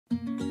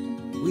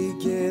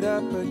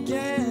up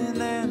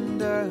again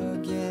and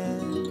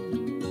again.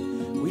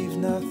 We've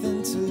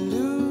nothing to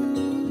lose.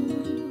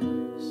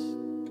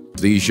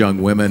 These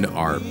young women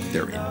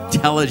they're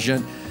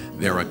intelligent,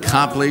 they're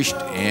accomplished,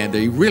 and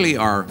they really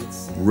are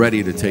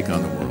ready to take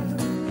on the world.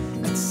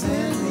 It's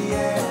in the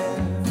air,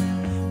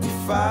 we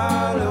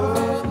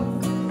follow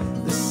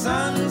the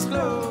sun's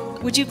glow.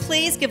 Would you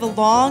please give a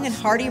long and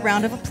hearty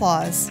round of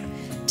applause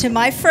to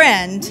my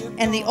friend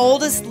and the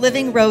oldest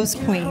living Rose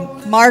Queen,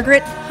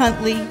 Margaret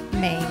Huntley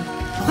Main.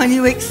 When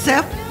you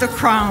accept the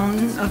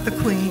crown of the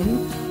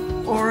Queen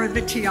or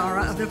the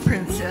tiara of the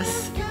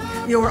Princess,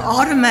 you are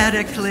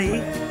automatically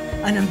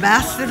an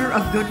ambassador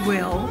of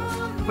goodwill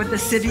for the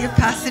city of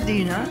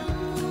Pasadena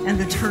and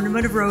the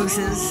Tournament of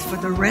Roses for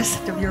the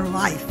rest of your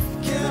life.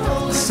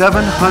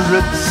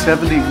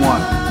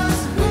 771.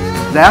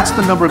 That's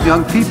the number of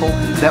young people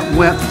that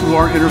went through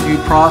our interview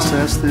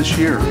process this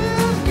year.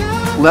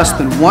 Less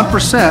than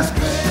 1%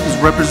 is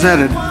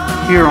represented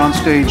here on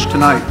stage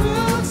tonight.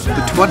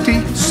 The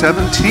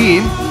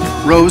 2017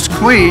 Rose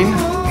Queen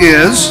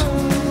is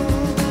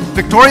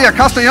Victoria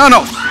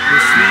Castellanos.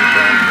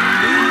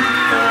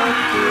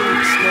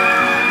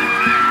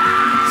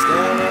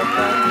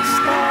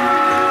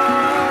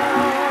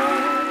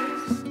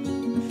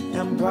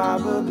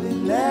 Probably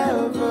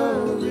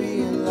never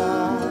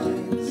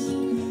realize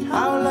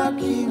how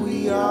lucky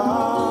we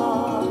are.